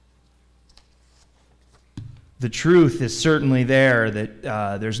the truth is certainly there that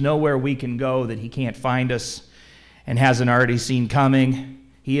there's nowhere we can go that he can't find us and hasn't already seen coming.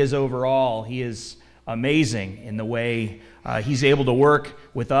 He is over all. He is amazing in the way he's able to work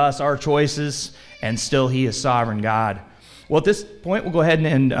with us, our choices, and still he is sovereign God. Well, at this point, we'll go ahead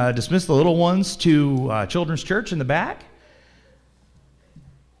and dismiss the little ones to Children's Church in the back.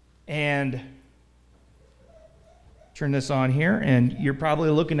 And turn this on here, and you're probably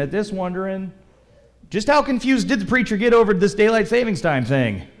looking at this wondering, just how confused did the preacher get over this daylight savings time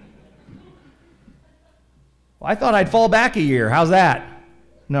thing? Well, I thought I'd fall back a year. How's that?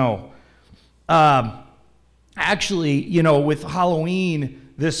 No. Actually, with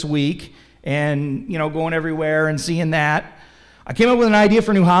Halloween this week and, going everywhere and seeing that, I came up with an idea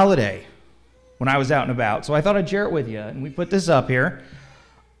for a new holiday when I was out and about. So I thought I'd share it with you. And we put this up here.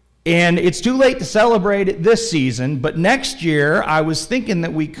 And it's too late to celebrate it this season, but next year I was thinking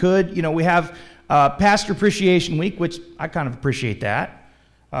that we could, we have Pastor Appreciation Week, which I kind of appreciate that.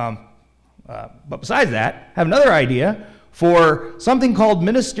 But besides that, I have another idea for something called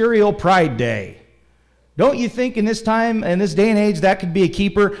Ministerial Pride Day. Don't you think in this time, in this day and age, that could be a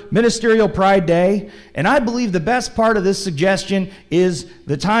keeper? Ministerial Pride Day. And I believe the best part of this suggestion is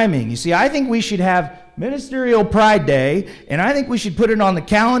the timing. You see, I think we should have Ministerial Pride Day, and I think we should put it on the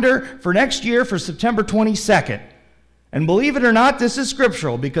calendar for next year for September 22nd. And believe it or not, this is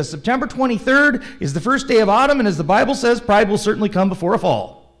scriptural, because September 23rd is the first day of autumn, and as the Bible says, pride will certainly come before a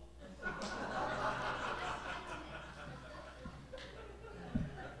fall.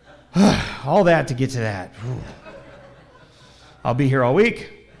 All that to get to that. I'll be here all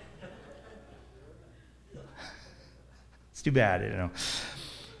week. It's too bad,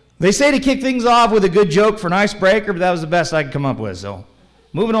 They say to kick things off with a good joke for an icebreaker, but that was the best I could come up with. So,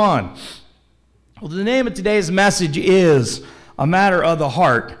 moving on. Well, the name of today's message is A Matter of the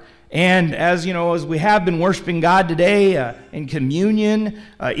Heart. And as we have been worshiping God today in communion,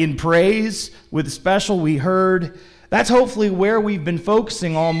 in praise, with special, we heard. That's hopefully where we've been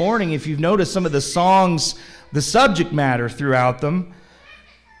focusing all morning. If you've noticed some of the songs, the subject matter throughout them.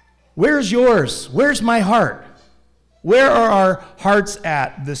 Where's yours? Where's my heart? Where are our hearts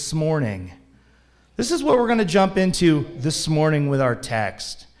at this morning? This is what we're going to jump into this morning with our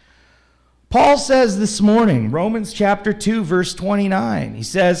text. Paul says this morning, Romans chapter 2, verse 29, he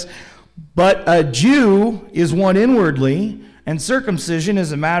says, "But a Jew is one inwardly, and circumcision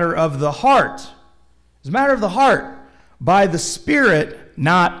is a matter of the heart." It's a matter of the heart, by the Spirit,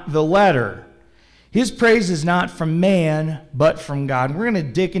 not the letter. His praise is not from man, but from God. We're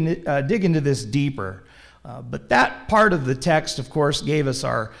going to dig into this deeper. But that part of the text, of course, gave us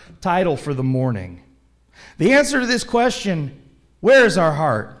our title for the morning. The answer to this question, where is our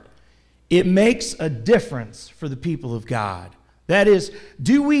heart? It makes a difference for the people of God. That is,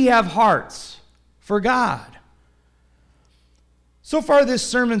 do we have hearts for God? So far, this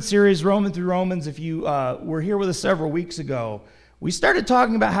sermon series, Roman through Romans, if you were here with us several weeks ago, we started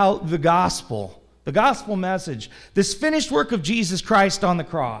talking about how the gospel message, this finished work of Jesus Christ on the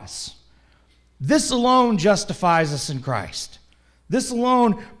cross, this alone justifies us in Christ. This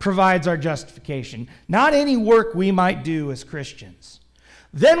alone provides our justification, not any work we might do as Christians.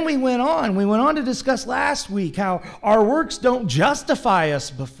 Then we went on to discuss last week how our works don't justify us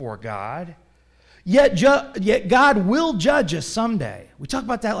before God. Yet God will judge us someday. We talked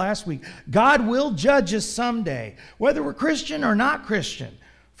about that last week. God will judge us someday, whether we're Christian or not Christian,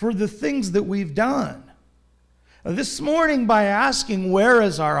 for the things that we've done. This morning, by asking, where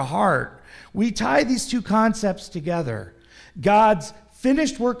is our heart, we tie these two concepts together. God's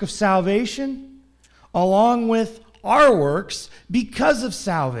finished work of salvation, along with our works because of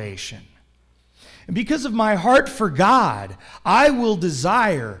salvation. And because of my heart for God, I will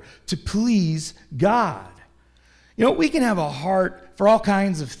desire to please God. We can have a heart for all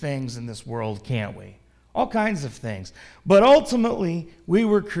kinds of things in this world, can't we? All kinds of things. But ultimately, we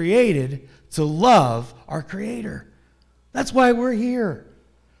were created to love our Creator. That's why we're here.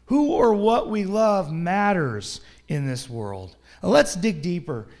 Who or what we love matters in this world. Now, let's dig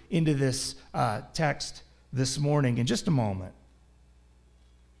deeper into this text this morning in just a moment.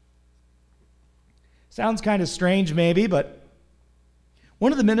 Sounds kind of strange maybe, but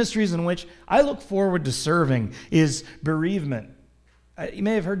one of the ministries in which I look forward to serving is bereavement. You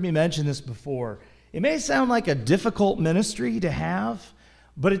may have heard me mention this before. It may sound like a difficult ministry to have,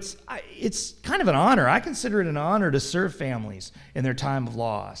 but it's kind of an honor. I consider it an honor to serve families in their time of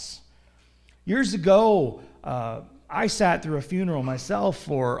loss. Years ago, I sat through a funeral myself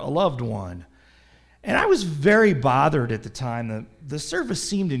for a loved one. And I was very bothered at the time. The service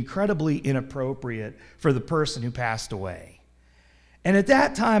seemed incredibly inappropriate for the person who passed away. And at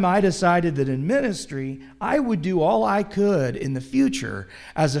that time, I decided that in ministry, I would do all I could in the future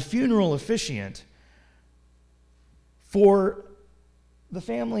as a funeral officiant for the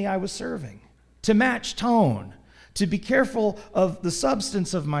family I was serving, to match tone, to be careful of the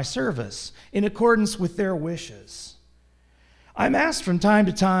substance of my service in accordance with their wishes. I'm asked from time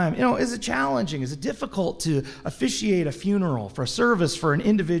to time, is it challenging? Is it difficult to officiate a funeral for a service for an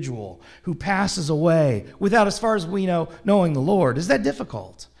individual who passes away without, as far as we know, knowing the Lord? Is that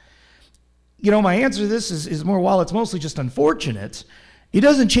difficult? My answer to this is more, while it's mostly just unfortunate, it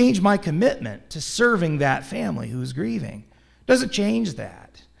doesn't change my commitment to serving that family who's grieving. It doesn't change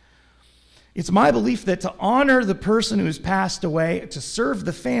that. It's my belief that to honor the person who's passed away, to serve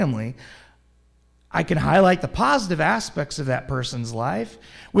the family, I can highlight the positive aspects of that person's life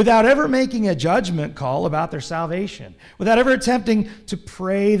without ever making a judgment call about their salvation, without ever attempting to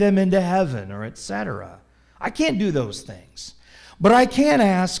pray them into heaven or etc. I can't do those things. But I can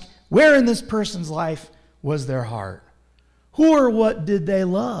ask, where in this person's life was their heart? Who or what did they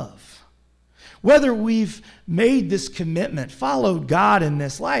love? Whether we've made this commitment, followed God in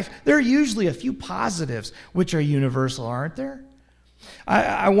this life, there are usually a few positives which are universal, aren't there?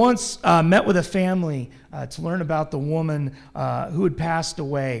 I once met with a family to learn about the woman who had passed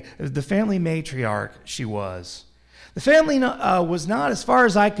away, the family matriarch she was. The family was not, as far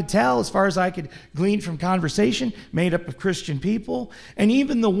as I could tell, as far as I could glean from conversation, made up of Christian people. And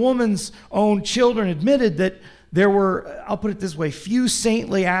even the woman's own children admitted that there were, I'll put it this way, few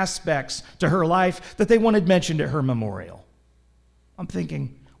saintly aspects to her life that they wanted mentioned at her memorial. I'm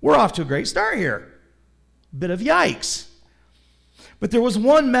thinking, we're off to a great start here. Bit of yikes. But there was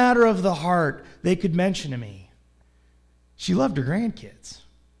one matter of the heart they could mention to me. She loved her grandkids.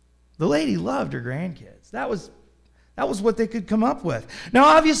 The lady loved her grandkids. That was what they could come up with. Now,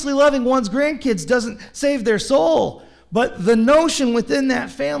 obviously, loving one's grandkids doesn't save their soul, but the notion within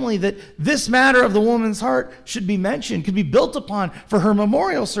that family that this matter of the woman's heart should be mentioned, could be built upon for her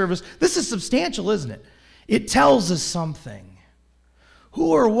memorial service, this is substantial, isn't it? It tells us something.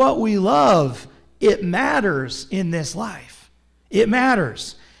 Who or what we love, it matters in this life. It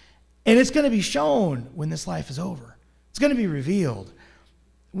matters. And it's going to be shown when this life is over. It's going to be revealed.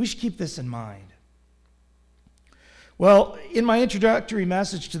 We should keep this in mind. Well, in my introductory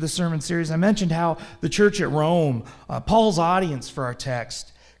message to the sermon series, I mentioned how the church at Rome, Paul's audience for our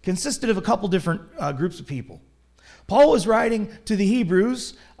text, consisted of a couple different groups of people. Paul was writing to the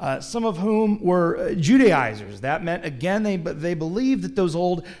Hebrews, some of whom were Judaizers. That meant, again, they believed that those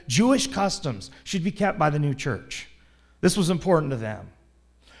old Jewish customs should be kept by the new church. This was important to them.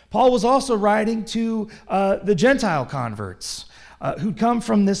 Paul was also writing to the Gentile converts who'd come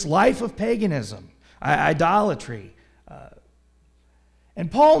from this life of paganism, idolatry. And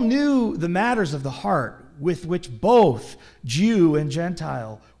Paul knew the matters of the heart with which both Jew and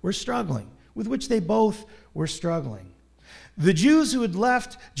Gentile were struggling, with which they both were struggling. The Jews who had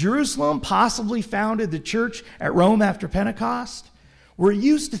left Jerusalem, possibly founded the church at Rome after Pentecost, were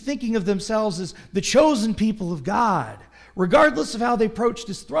used to thinking of themselves as the chosen people of God. Regardless of how they approached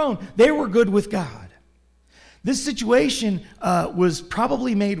his throne, they were good with God. This situation was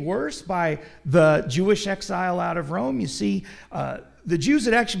probably made worse by the Jewish exile out of Rome. You see, the Jews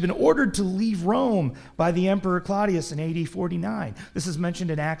had actually been ordered to leave Rome by the Emperor Claudius in AD 49. This is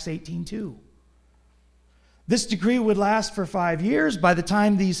mentioned in Acts 18:2. This decree would last for 5 years. By the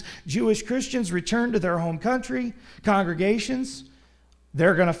time these Jewish Christians returned to their home country, congregations,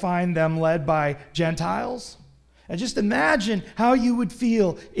 they're going to find them led by Gentiles. And just imagine how you would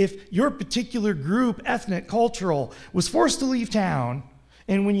feel if your particular group, ethnic, cultural, was forced to leave town,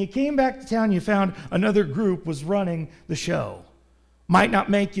 and when you came back to town, you found another group was running the show. Might not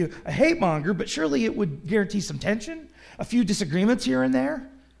make you a hate monger, but surely it would guarantee some tension, a few disagreements here and there,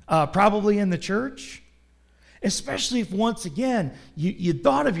 probably in the church. Especially if, once again, you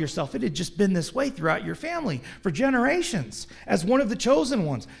thought of yourself, it had just been this way throughout your family for generations as one of the chosen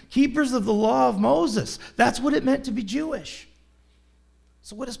ones, keepers of the law of Moses. That's what it meant to be Jewish.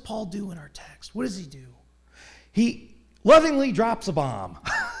 So what does Paul do in our text? What does he do? He lovingly drops a bomb.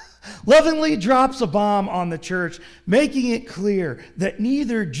 Lovingly drops a bomb on the church, making it clear that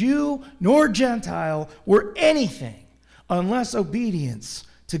neither Jew nor Gentile were anything unless obedience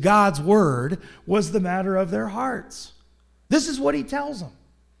to God's word was the matter of their hearts. This is what he tells them.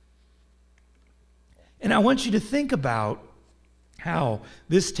 And I want you to think about how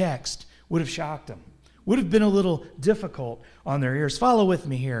this text would have shocked them, would have been a little difficult on their ears. Follow with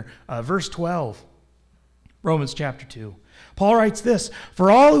me here, verse 12, Romans chapter 2. Paul writes this, "For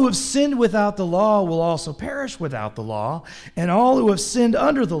all who have sinned without the law will also perish without the law, and all who have sinned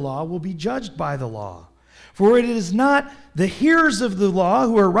under the law will be judged by the law. For it is not the hearers of the law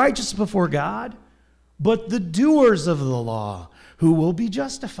who are righteous before God, but the doers of the law who will be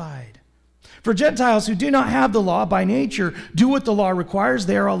justified. For Gentiles who do not have the law by nature do what the law requires.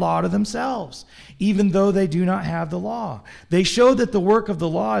 They are a law to themselves, even though they do not have the law. They show that the work of the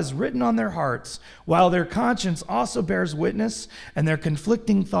law is written on their hearts, while their conscience also bears witness, and their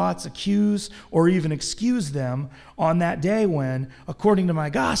conflicting thoughts accuse or even excuse them on that day when, according to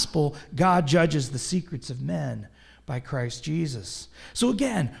my gospel, God judges the secrets of men by Christ Jesus. So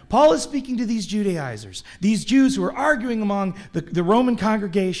again, Paul is speaking to these Judaizers, these Jews who are arguing among the Roman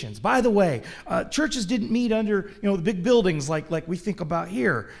congregations. By the way, churches didn't meet under the big buildings like we think about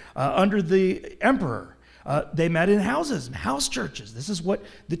here, under the emperor. They met in houses, in house churches. This is what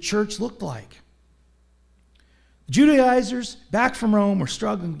the church looked like. Judaizers back from Rome were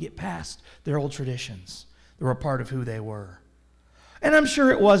struggling to get past their old traditions. They were a part of who they were. And I'm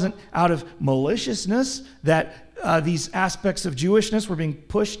sure it wasn't out of maliciousness that these aspects of Jewishness were being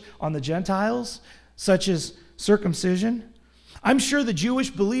pushed on the Gentiles, such as circumcision. I'm sure the Jewish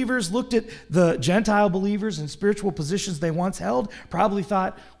believers looked at the Gentile believers in spiritual positions they once held, probably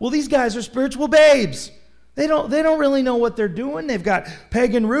thought, well, these guys are spiritual babes. They don't really know what they're doing. They've got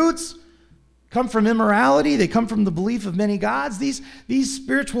pagan roots, come from immorality. They come from the belief of many gods. These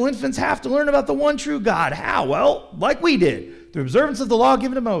spiritual infants have to learn about the one true God. How? Well, like we did, through observance of the law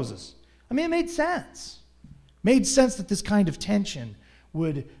given to Moses. I mean, it made sense. Made sense that this kind of tension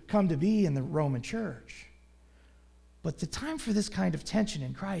would come to be in the Roman church. But the time for this kind of tension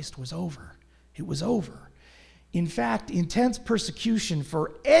in Christ was over. It was over. In fact, intense persecution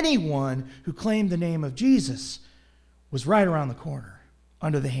for anyone who claimed the name of Jesus was right around the corner,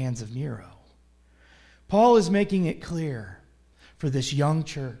 under the hands of Nero. Paul is making it clear for this young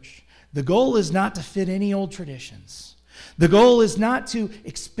church, the goal is not to fit any old traditions. The goal is not to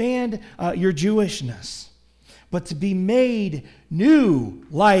expand your Jewishness, but to be made new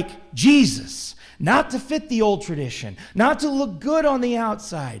like Jesus. Not to fit the old tradition, not to look good on the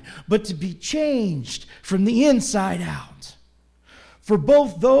outside, but to be changed from the inside out. For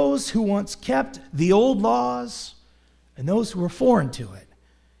both those who once kept the old laws and those who were foreign to it,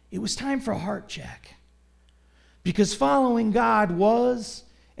 it was time for a heart check. Because following God was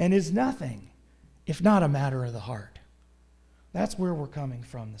and is nothing if not a matter of the heart. That's where we're coming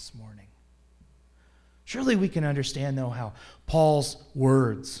from this morning. Surely we can understand, though, how Paul's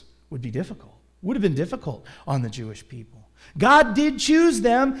words would be difficult, would have been difficult on the Jewish people. God did choose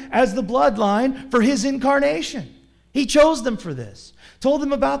them as the bloodline for his incarnation. He chose them for this, told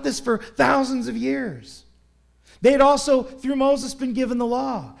them about this for thousands of years. They had also, through Moses, been given the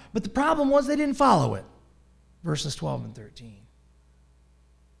law. But the problem was they didn't follow it. Verses 12 and 13.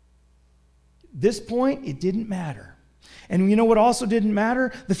 This point, it didn't matter. And you know what also didn't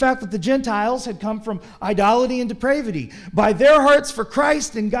matter? The fact that the Gentiles had come from idolatry and depravity. By their hearts for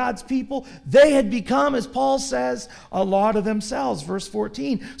Christ and God's people, they had become, as Paul says, a law to themselves. Verse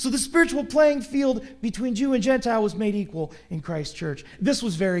 14. So the spiritual playing field between Jew and Gentile was made equal in Christ's church. This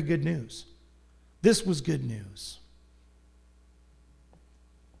was very good news. This was good news.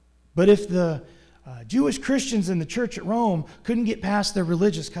 But if the Jewish Christians in the church at Rome couldn't get past their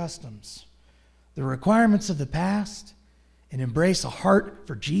religious customs, the requirements of the past, and embrace a heart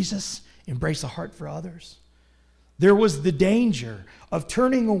for Jesus, embrace a heart for others, there was the danger of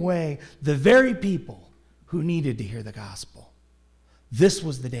turning away the very people who needed to hear the gospel. This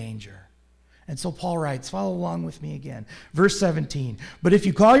was the danger. And so Paul writes, follow along with me again. Verse 17, but if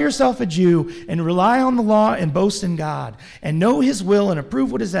you call yourself a Jew and rely on the law and boast in God and know his will and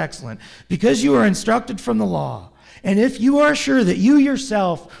approve what is excellent, because you are instructed from the law, and if you are sure that you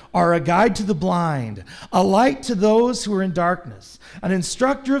yourself are a guide to the blind, a light to those who are in darkness, an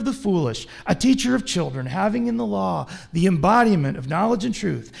instructor of the foolish, a teacher of children, having in the law the embodiment of knowledge and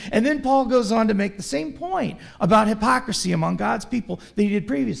truth. And then Paul goes on to make the same point about hypocrisy among God's people that he did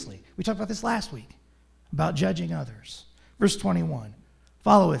previously. We talked about this last week, about judging others. Verse 21,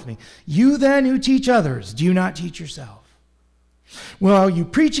 follow with me. You then who teach others, do you not teach yourself? Well, you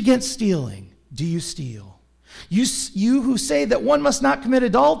preach against stealing, do you steal? You who say that one must not commit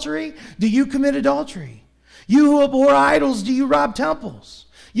adultery, do you commit adultery? You who abhor idols, do you rob temples?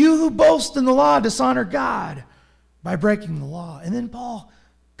 You who boast in the law, dishonor God by breaking the law. And then Paul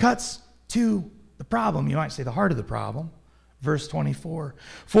cuts to the problem, you might say the heart of the problem. Verse 24,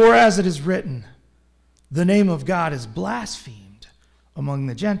 for as it is written, the name of God is blasphemed among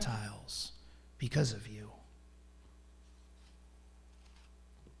the Gentiles because of you.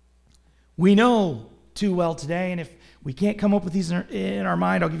 We know too well today, and if we can't come up with these in our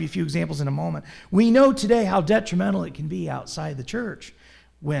mind, I'll give you a few examples in a moment. We know today how detrimental it can be outside the church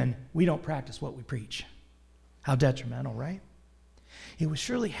when we don't practice what we preach. How detrimental, right? It was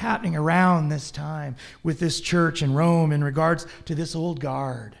surely happening around this time with this church in Rome in regards to this old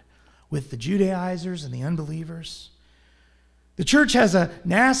guard, with the Judaizers and the unbelievers. The church has a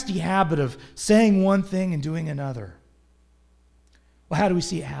nasty habit of saying one thing and doing another. Well, how do we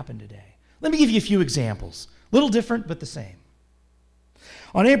see it happen today? Let me give you a few examples. A little different, but the same.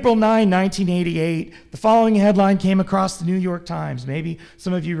 On April 9, 1988, the following headline came across the New York Times. Maybe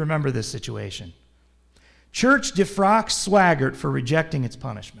some of you remember this situation. Church defrocks Swaggart for rejecting its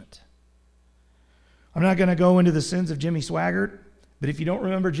punishment. I'm not going to go into the sins of Jimmy Swaggart, but if you don't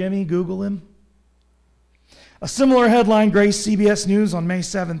remember Jimmy, Google him. A similar headline graced CBS News on May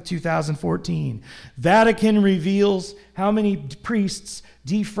 7, 2014. Vatican reveals how many priests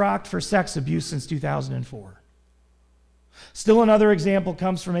defrocked for sex abuse since 2004. Still another example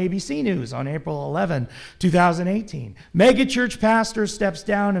comes from ABC News on April 11, 2018. Megachurch pastor steps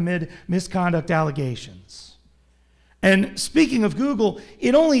down amid misconduct allegations. And speaking of Google,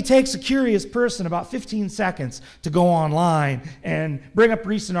 it only takes a curious person about 15 seconds to go online and bring up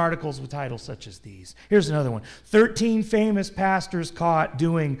recent articles with titles such as these. Here's another one. 13 famous pastors caught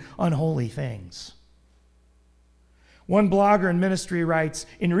doing unholy things. One blogger in ministry writes,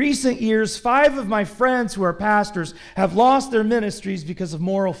 in recent years, 5 of my friends who are pastors have lost their ministries because of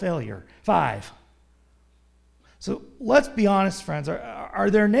moral failure. 5. So let's be honest, friends. Are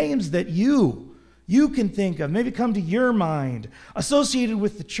there names that you can think of, maybe come to your mind, associated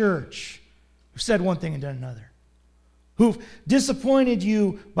with the church, who've said one thing and done another, who've disappointed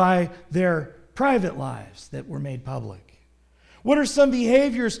you by their private lives that were made public? What are some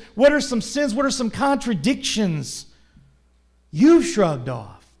behaviors? What are some sins? What are some contradictions you've shrugged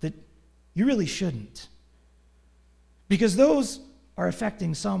off that you really shouldn't? Because those are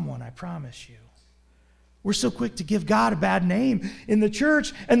affecting someone, I promise you. We're so quick to give God a bad name in the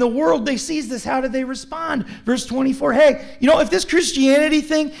church, and the world, they seize this. How do they respond? Verse 24, hey, if this Christianity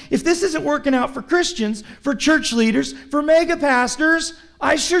thing, if this isn't working out for Christians, for church leaders, for mega pastors,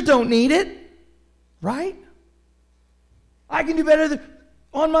 I sure don't need it, right? I can do better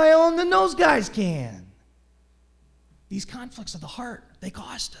on my own than those guys can. These conflicts of the heart, they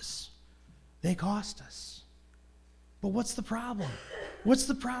cost us. They cost us. But what's the problem? What's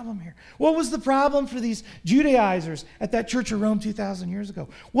the problem here? What was the problem for these Judaizers at that church of Rome 2,000 years ago?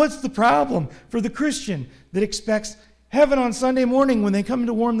 What's the problem for the Christian that expects heaven on Sunday morning when they come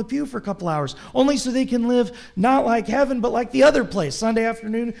to warm the pew for a couple hours, only so they can live not like heaven, but like the other place, Sunday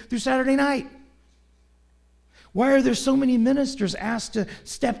afternoon through Saturday night? Why are there so many ministers asked to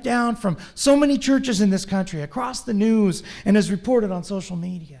step down from so many churches in this country, across the news, and as reported on social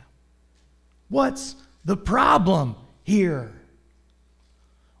media? What's the problem here?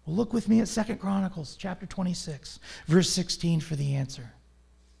 Well, look with me at 2 Chronicles chapter 26, verse 16 for the answer.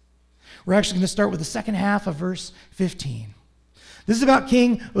 We're actually going to start with the second half of verse 15. This is about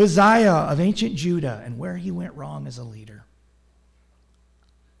King Uzziah of ancient Judah and where he went wrong as a leader.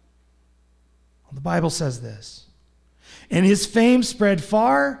 Well, the Bible says this, and his fame spread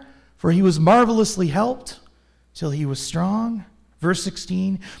far, for he was marvelously helped till he was strong. Verse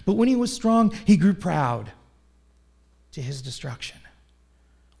 16, but when he was strong, he grew proud to his destruction.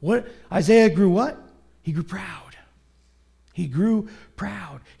 What? Isaiah grew what? He grew proud. He grew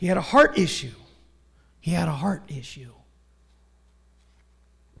proud. He had a heart issue. He had a heart issue.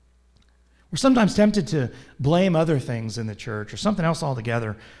 We're sometimes tempted to blame other things in the church or something else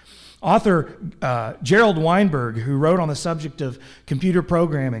altogether. Author Gerald Weinberg, who wrote on the subject of computer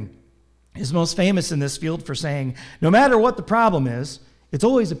programming, is most famous in this field for saying, no matter what the problem is, it's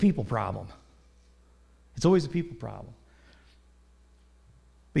always a people problem. It's always a people problem.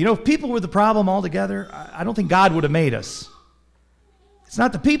 But if people were the problem altogether, I don't think God would have made us. It's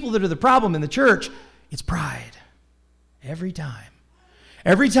not the people that are the problem in the church, it's pride. Every time.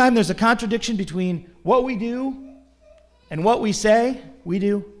 Every time there's a contradiction between what we do and what we say we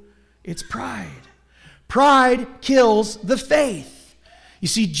do, it's pride. Pride kills the faith. You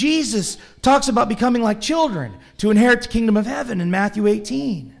see, Jesus talks about becoming like children to inherit the kingdom of heaven in Matthew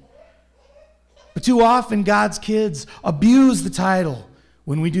 18. But too often, God's kids abuse the title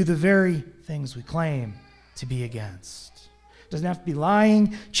when we do the very things we claim to be against. It doesn't have to be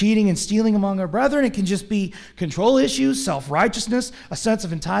lying, cheating, and stealing among our brethren. It can just be control issues, self-righteousness, a sense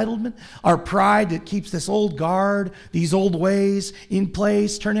of entitlement, our pride that keeps this old guard, these old ways in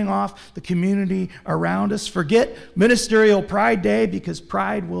place, turning off the community around us. Forget Ministerial Pride Day, because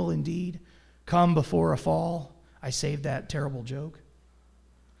pride will indeed come before a fall. I saved that terrible joke.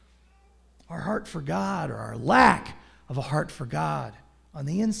 Our heart for God, or our lack of a heart for God on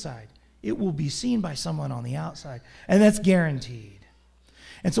the inside, it will be seen by someone on the outside, and that's guaranteed.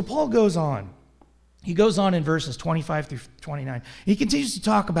 And so Paul goes on He goes on in verses 25 through 29. He continues to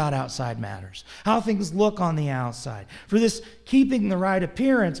talk about outside matters, how things look on the outside. For this keeping the right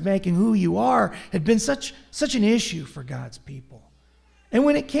appearance, making who you are, had been such an issue for God's people. And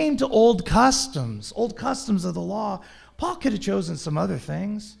when it came to old customs of the law, Paul could have chosen some other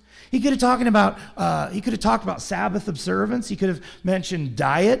things. He could have talked about Sabbath observance. He could have mentioned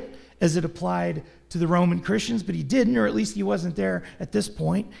diet as it applied to the Roman Christians, but he didn't, or at least he wasn't there at this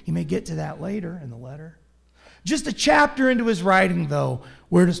point. He may get to that later in the letter. Just a chapter into his writing, though,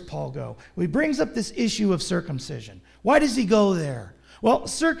 where does Paul go? Well, he brings up this issue of circumcision. Why does he go there? Well,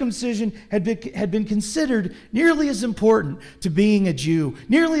 circumcision had been considered nearly as important to being a Jew,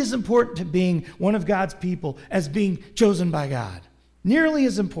 nearly as important to being one of God's people as being chosen by God. Nearly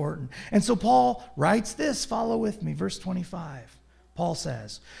as important. And so Paul writes this, follow with me, verse 25. Paul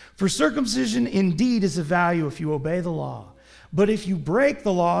says, "For circumcision indeed is of value if you obey the law. But if you break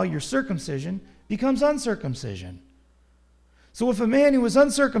the law, your circumcision becomes uncircumcision. So if a man who is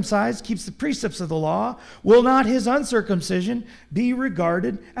uncircumcised keeps the precepts of the law, will not his uncircumcision be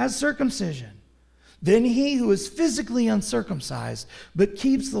regarded as circumcision? Then he who is physically uncircumcised but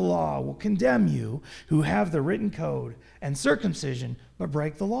keeps the law will condemn you who have the written code and circumcision but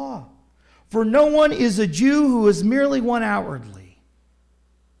break the law. For no one is a Jew who is merely one outwardly,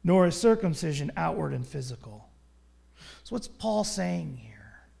 nor is circumcision outward and physical." So what's Paul saying here?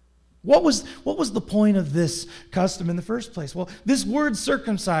 What was the point of this custom in the first place? Well, this word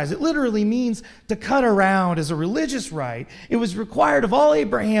circumcise, it literally means to cut around as a religious rite. It was required of all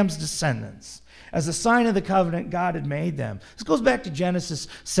Abraham's descendants as a sign of the covenant God had made them. This goes back to Genesis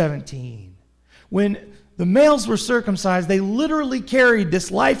 17. When the males were circumcised, they literally carried this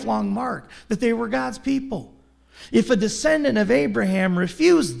lifelong mark that they were God's people. If a descendant of Abraham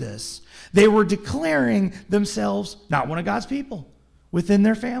refused this, they were declaring themselves not one of God's people within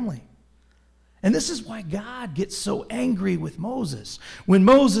their family. And this is why God gets so angry with Moses when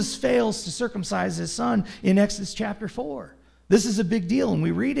Moses fails to circumcise his son in Exodus chapter 4. This is a big deal, and we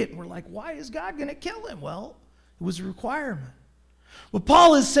read it, and we're like, why is God going to kill him? Well, it was a requirement. What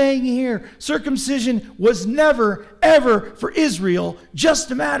Paul is saying here, circumcision was never, ever for Israel just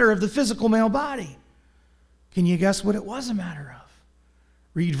a matter of the physical male body. Can you guess what it was a matter of?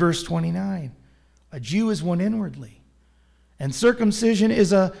 Read verse 29. A Jew is one inwardly, and circumcision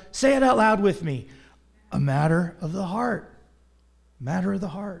is say it out loud with me, a matter of the heart. Matter of the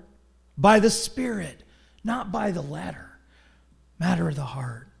heart. By the Spirit, not by the letter. Matter of the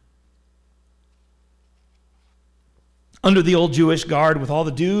heart. Under the old Jewish guard with all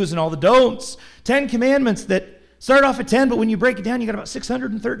the do's and all the don'ts, 10 commandments that start off at 10, but when you break it down, you got about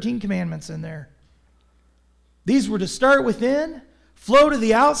 613 commandments in there. These were to start within, flow to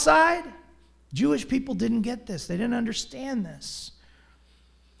the outside. Jewish people didn't get this. They didn't understand this.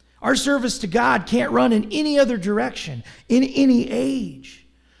 Our service to God can't run in any other direction, in any age.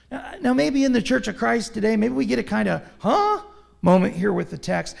 Now maybe in the Church of Christ today, maybe we get a kind of, moment here with the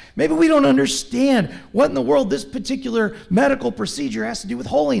text. Maybe we don't understand what in the world this particular medical procedure has to do with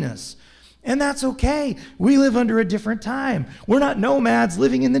holiness. And that's okay. We live under a different time. We're not nomads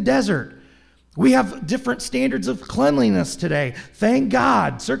living in the desert. We have different standards of cleanliness today. Thank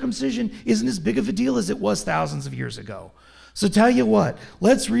God. Circumcision isn't as big of a deal as it was thousands of years ago. So tell you what,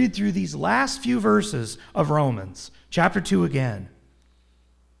 let's read through these last few verses of Romans, chapter 2 again.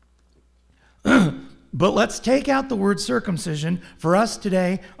 But let's take out the word circumcision for us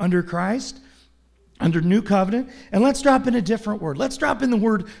today under Christ, under New Covenant, and let's drop in a different word. Let's drop in the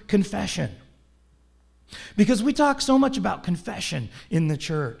word confession. Because we talk so much about confession in the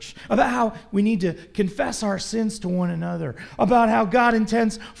church, about how we need to confess our sins to one another, about how God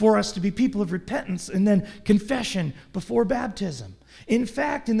intends for us to be people of repentance and then confession before baptism. In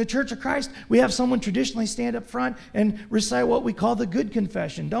fact, in the Church of Christ, we have someone traditionally stand up front and recite what we call the good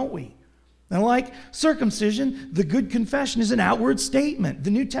confession, don't we? And like circumcision, the good confession is an outward statement.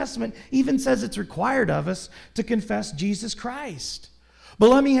 The New Testament even says it's required of us to confess Jesus Christ. But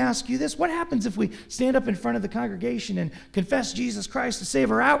let me ask you this. What happens if we stand up in front of the congregation and confess Jesus Christ as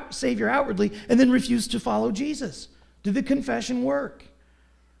Savior outwardly and then refuse to follow Jesus? Did the confession work?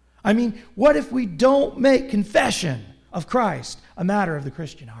 I mean, what if we don't make confession of Christ a matter of the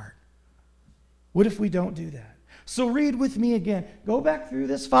Christian heart? What if we don't do that? So read with me again. Go back through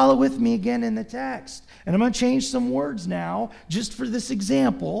this. Follow with me again in the text. And I'm going to change some words now just for this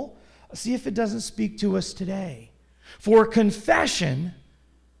example. See if it doesn't speak to us today. For confession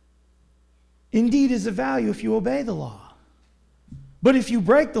indeed is of value if you obey the law. But if you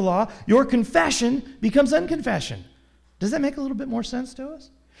break the law, your confession becomes unconfession. Does that make a little bit more sense to us?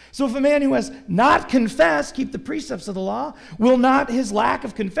 So if a man who has not confessed, keep the precepts of the law, will not his lack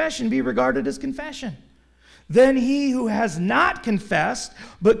of confession be regarded as confession? Then he who has not confessed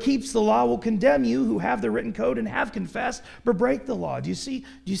but keeps the law will condemn you who have the written code and have confessed but break the law. Do you see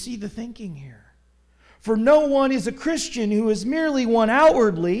the thinking here? For no one is a Christian who is merely one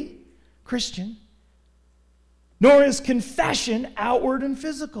outwardly Christian, nor is confession outward and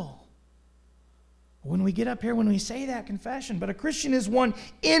physical. When we get up here, when we say that confession, but a Christian is one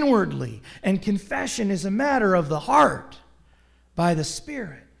inwardly, and confession is a matter of the heart by the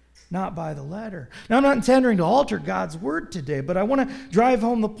Spirit, not by the letter. Now, I'm not intending to alter God's word today, but I want to drive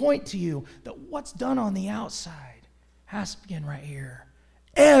home the point to you that what's done on the outside has to begin right here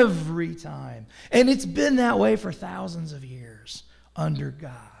every time. And it's been that way for thousands of years under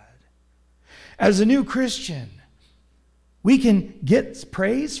God. As a new Christian, we can get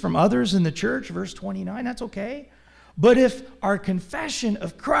praise from others in the church, verse 29, that's okay. But if our confession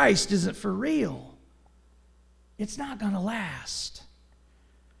of Christ isn't for real, it's not going to last.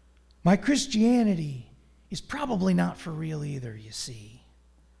 My Christianity is probably not for real either, you see.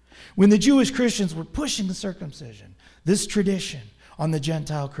 When the Jewish Christians were pushing the circumcision, this tradition, on the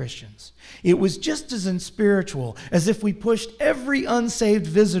Gentile Christians, it was just as unspiritual as if we pushed every unsaved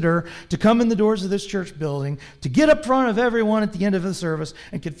visitor to come in the doors of this church building, to get up front of everyone at the end of the service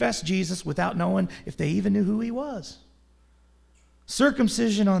and confess Jesus without knowing if they even knew who he was.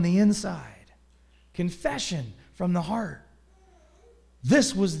 Circumcision on the inside, confession from the heart.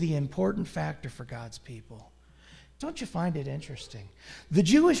 This was the important factor for God's people. Don't you find it interesting? The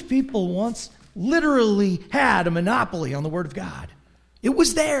Jewish people once literally had a monopoly on the Word of God. It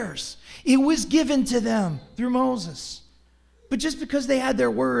was theirs. It was given to them through Moses. But just because they had their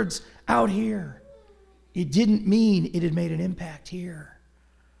words out here, it didn't mean it had made an impact here.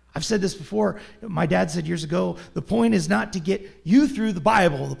 I've said this before. My dad said years ago, the point is not to get you through the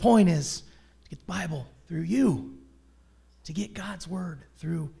Bible. The point is to get the Bible through you. To get God's word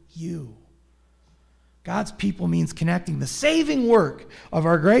through you. God's people means connecting the saving work of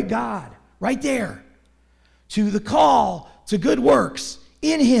our great God right there to the call to good works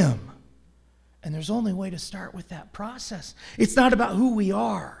in him. And there's only a way to start with that process. It's not about who we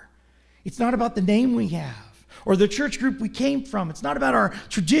are. It's not about the name we have or the church group we came from. It's not about our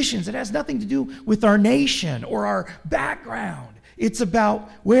traditions. It has nothing to do with our nation or our background. It's about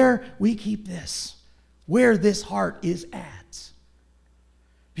where we keep this, where this heart is at.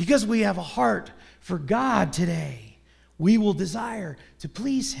 Because we have a heart for God today, we will desire to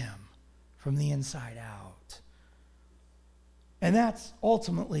please him from the inside out. And that's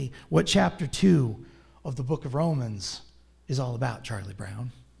ultimately what chapter 2 of the book of Romans is all about, Charlie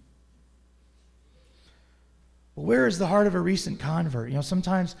Brown. Well, where is the heart of a recent convert? You know,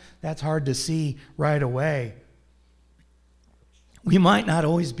 sometimes that's hard to see right away. We might not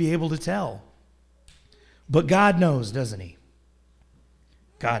always be able to tell. But God knows, doesn't he?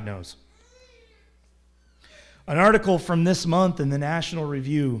 God knows. An article from this month in the National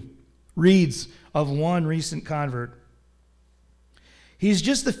Review reads of one recent convert. He's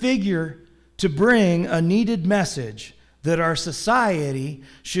just the figure to bring a needed message that our society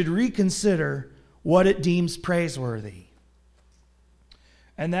should reconsider what it deems praiseworthy.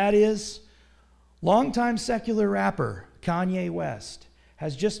 And that is, longtime secular rapper Kanye West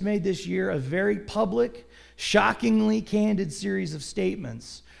has just made this year a very public, shockingly candid series of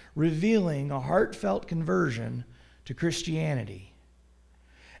statements revealing a heartfelt conversion to Christianity.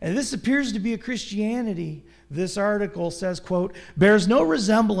 And this appears to be a Christianity, this article says, quote, bears no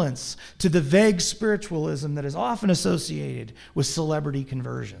resemblance to the vague spiritualism that is often associated with celebrity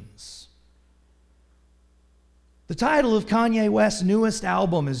conversions. The title of Kanye West's newest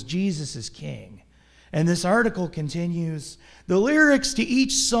album is Jesus is King. And this article continues, the lyrics to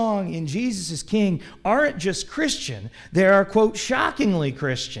each song in Jesus is King aren't just Christian, they are, quote, shockingly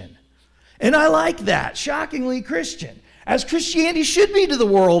Christian. And I like that, shockingly Christian. As Christianity should be to the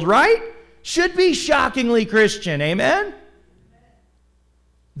world, right? Should be shockingly Christian, amen?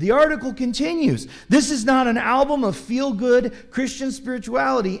 The article continues, this is not an album of feel-good Christian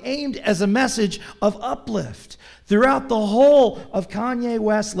spirituality aimed as a message of uplift. Throughout the whole of Kanye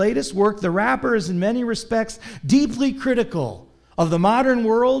West's latest work, the rapper is in many respects deeply critical of the modern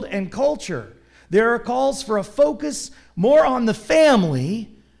world and culture. There are calls for a focus more on the family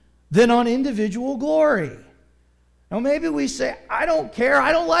than on individual glory. Now maybe we say, I don't care,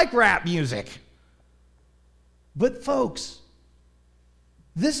 I don't like rap music. But folks,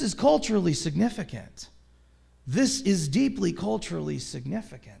 this is culturally significant. This is deeply culturally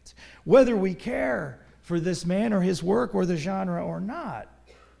significant. Whether we care for this man or his work or the genre or not,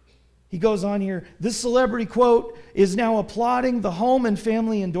 He goes on here, this celebrity, quote, is now applauding the home and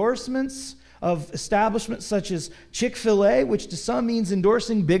family endorsements of establishments such as Chick-fil-A, which to some means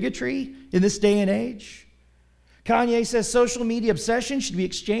endorsing bigotry in this day and age. Kanye says social media obsession should be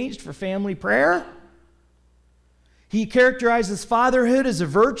exchanged for family prayer. He characterizes fatherhood as a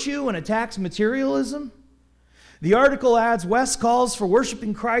virtue and attacks materialism. The article adds, West calls for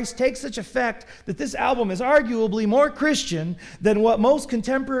worshiping Christ take such effect that this album is arguably more Christian than what most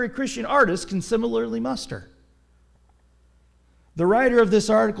contemporary Christian artists can similarly muster. The writer of this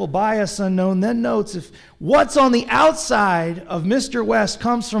article, Bias Unknown, then notes if what's on the outside of Mr. West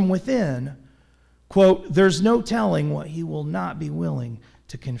comes from within, quote, there's no telling what he will not be willing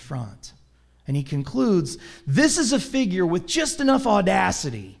to confront. And he concludes, this is a figure with just enough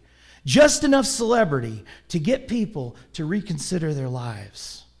audacity, just enough celebrity to get people to reconsider their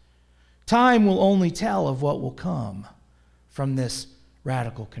lives. Time will only tell of what will come from this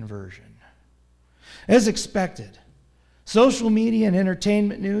radical conversion. As expected, social media and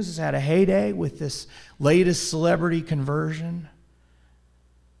entertainment news has had a heyday with this latest celebrity conversion.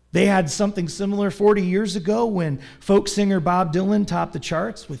 They had something similar 40 years ago when folk singer Bob Dylan topped the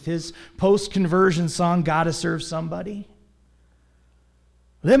charts with his post-conversion song, Gotta Serve Somebody.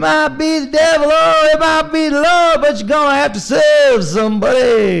 It might be the devil or it might be the Lord, but you're going to have to serve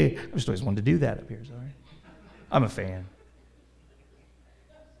somebody. I just always wanted to do that up here, sorry. I'm a fan.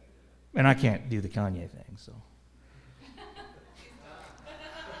 And I can't do the Kanye thing, so.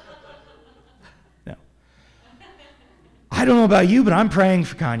 No. I don't know about you, but I'm praying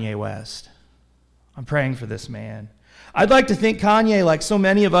for Kanye West. I'm praying for this man. I'd like to think Kanye, like so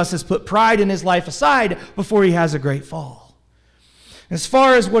many of us, has put pride in his life aside before he has a great fall. As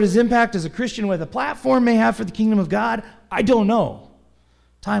far as what his impact as a Christian with a platform may have for the kingdom of God, I don't know.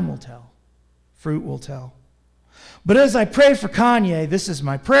 Time will tell. Fruit will tell. But as I pray for Kanye, this is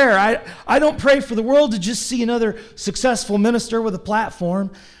my prayer. I don't pray for the world to just see another successful minister with a platform.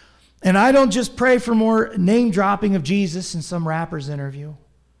 And I don't just pray for more name dropping of Jesus in some rapper's interview.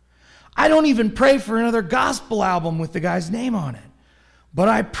 I don't even pray for another gospel album with the guy's name on it. But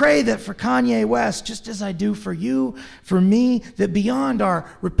I pray that for Kanye West, just as I do for you, for me, that beyond our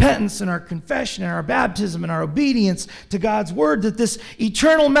repentance and our confession and our baptism and our obedience to God's word, that this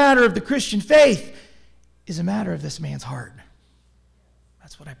eternal matter of the Christian faith is a matter of this man's heart.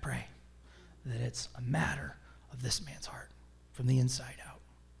 That's what I pray, that it's a matter of this man's heart from the inside out.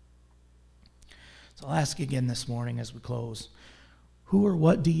 So I'll ask again this morning as we close, who or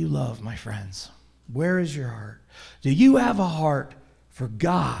what do you love, my friends? Where is your heart? Do you have a heart for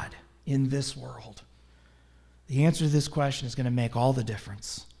God in this world? The answer to this question is going to make all the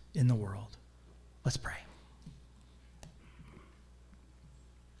difference in the world. Let's pray.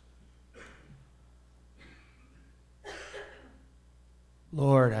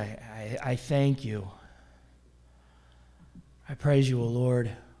 Lord, I thank you. I praise you, O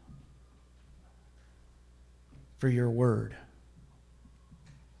Lord, for your word.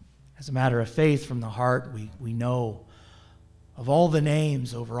 As a matter of faith from the heart, we know of all the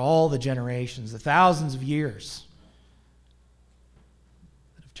names over all the generations, the thousands of years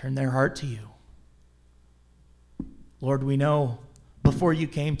that have turned their heart to you. Lord, we know before you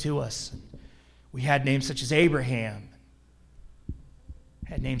came to us, we had names such as Abraham,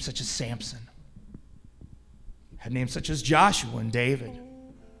 had names such as Samson, had names such as Joshua and David,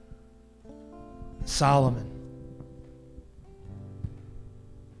 Solomon.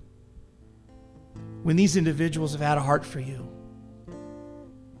 When these individuals have had a heart for you,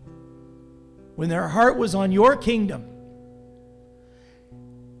 when their heart was on your kingdom,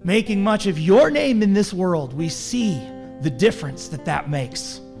 making much of your name in this world, we see the difference that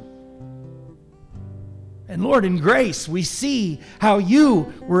makes. And Lord, in grace, we see how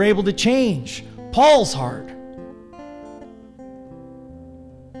you were able to change Paul's heart.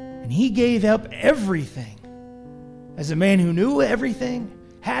 And he gave up everything as a man who knew everything,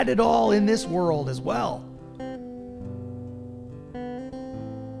 had it all in this world as well,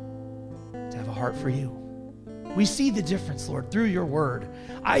 to have a heart for you. We see the difference, Lord, through your word.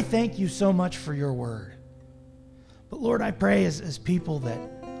 I thank you so much for your word. But Lord, I pray as people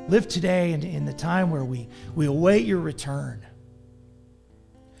that live today and in the time where we await your return,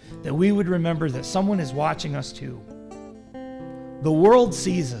 that we would remember that someone is watching us too. The world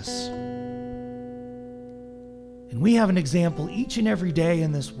sees us. And we have an example each and every day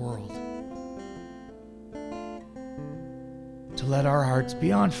in this world to let our hearts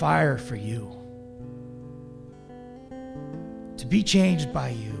be on fire for you, to be changed by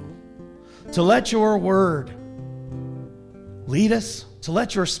you, to let your word lead us, to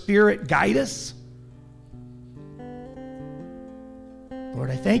let your spirit guide us, Lord,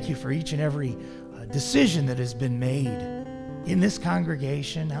 I thank you for each and every decision that has been made in this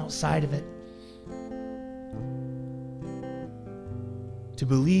congregation, outside of it, to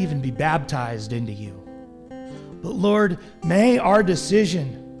believe and be baptized into you. But Lord, may our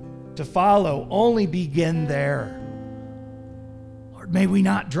decision to follow only begin there. Lord, may we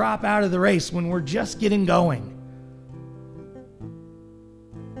not drop out of the race when we're just getting going.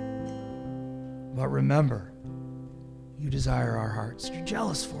 But remember, you desire our hearts. You're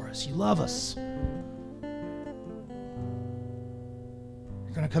jealous for us. You love us.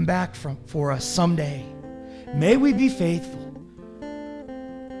 You're going to come back for us someday. May we be faithful.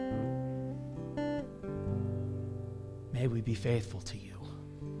 May we be faithful to you.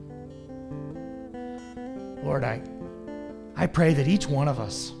 Lord, I pray that each one of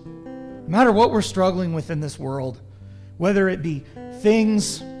us, no matter what we're struggling with in this world, whether it be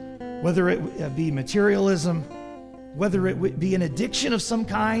things, whether it be materialism, whether it be an addiction of some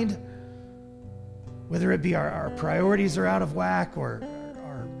kind, whether it be our priorities are out of whack, or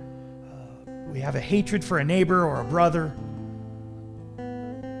we have a hatred for a neighbor or a brother,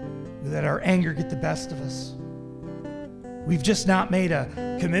 that our anger get the best of us. We've just not made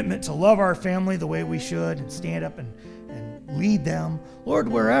a commitment to love our family the way we should and stand up and lead them. Lord,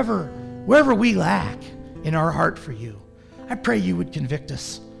 wherever we lack in our heart for you, I pray you would convict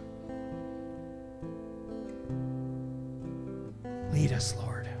us. Lead us,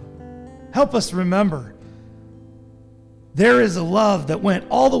 Lord. Help us remember there is a love that went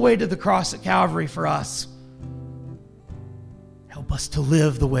all the way to the cross at Calvary for us. Help us to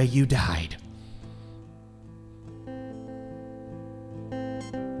live the way you died.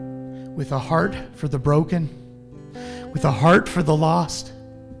 With a heart for the broken, with a heart for the lost,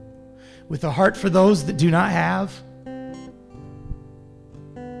 with a heart for those that do not have.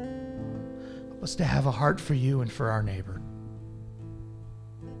 Help us to have a heart for you and for our neighbor.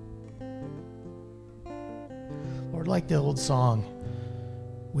 Lord, like the old song,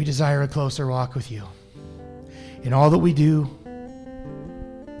 we desire a closer walk with you. In all that we do,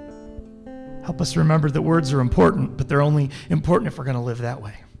 help us remember that words are important, but they're only important if we're going to live that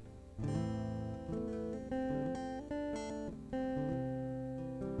way.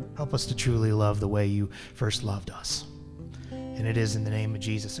 Help us to truly love the way you first loved us. And it is in the name of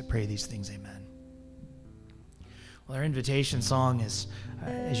Jesus I pray these things, amen. Well, our invitation song is,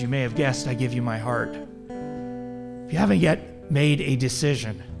 as you may have guessed, I give you my heart. If you haven't yet made a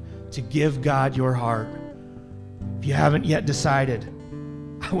decision to give God your heart, if you haven't yet decided,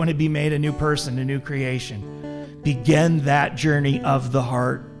 I want to be made a new person, a new creation, begin that journey of the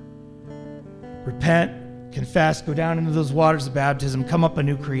heart. Repent, confess, go down into those waters of baptism, come up a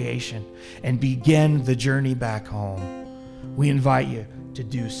new creation, and begin the journey back home. We invite you to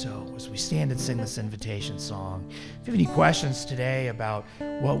do so as we stand and sing this invitation song. If you have any questions today about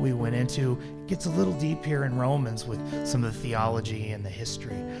what we went into, it gets a little deep here in Romans with some of the theology and the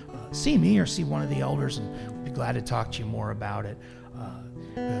history. See me or see one of the elders, and we'll be glad to talk to you more about it.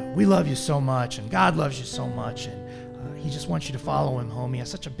 We love you so much, and God loves you so much, and He just wants you to follow Him home. He has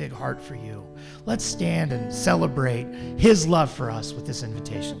such a big heart for you. Let's stand and celebrate His love for us with this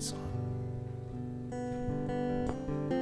invitation song.